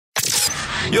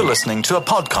You're listening to a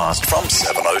podcast from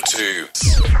 702.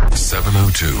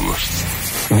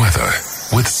 702. Weather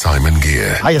with Simon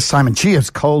Gear. Hiya, Simon. Gee, it's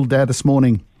cold there this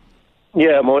morning.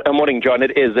 Yeah, morning, John.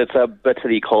 It is. It's a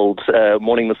bitterly cold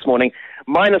morning this morning.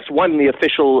 -1, the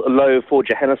official low for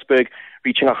Johannesburg,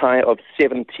 reaching a high of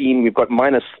 17. We've got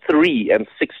 -3 and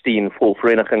 16 for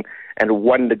Vereeniging, and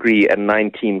 1 degree and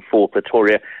 19 for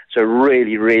Pretoria. So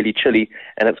really, really chilly,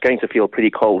 and it's going to feel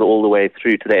pretty cold all the way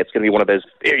through today. It's going to be one of those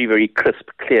very, very crisp,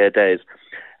 clear days.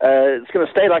 It's going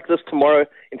to stay like this tomorrow.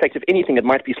 In fact, if anything, it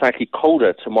might be slightly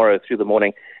colder tomorrow through the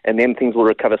morning, and then things will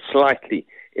recover slightly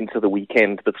into the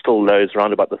weekend, but still lows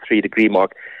around about the 3-degree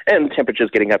mark, and temperatures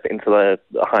getting up into the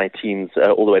high teens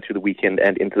all the way through the weekend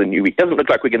and into the new week. Doesn't look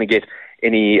like we're going to get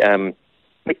any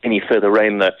further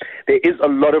rain, though. There is a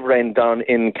lot of rain down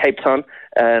in Cape Town,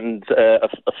 and a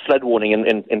flood warning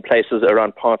in places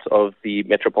around parts of the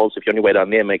metropole. So if you're on your way down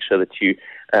there, make sure that you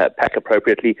pack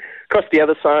appropriately. Across the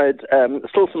other side,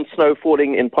 still some snow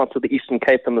falling in parts of the Eastern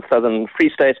Cape and the Southern Free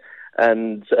State,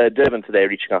 and Durban today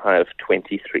reaching a high of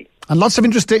 23. And lots of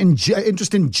interest in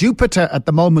Jupiter at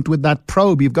the moment with that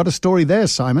probe. You've got a story there,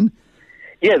 Simon.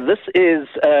 Yeah, this is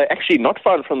actually not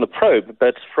far from the probe,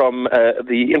 but from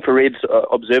the infrared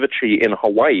observatory in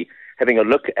Hawaii, having a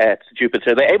look at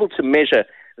Jupiter. They're able to measure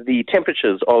the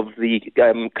temperatures of the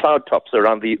cloud tops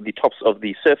around the tops of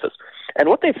the surface. And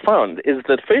what they've found is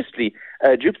that, firstly,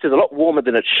 Jupiter's a lot warmer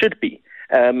than it should be.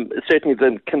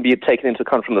 Certainly can be taken into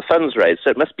account from the sun's rays, so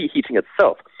it must be heating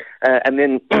itself. And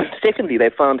then, secondly, they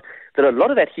found that a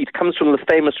lot of that heat comes from the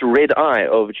famous red eye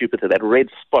of Jupiter, that red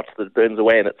spot that burns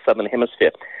away in its southern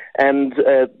hemisphere. And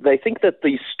they think that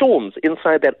the storms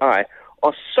inside that eye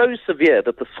are so severe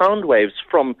that the sound waves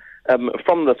from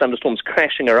the thunderstorms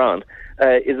crashing around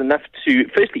is enough to,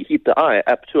 firstly, heat the eye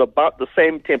up to about the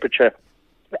same temperature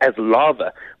as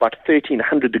lava, about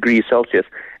 1,300 degrees Celsius,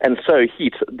 and so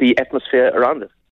heat the atmosphere around it.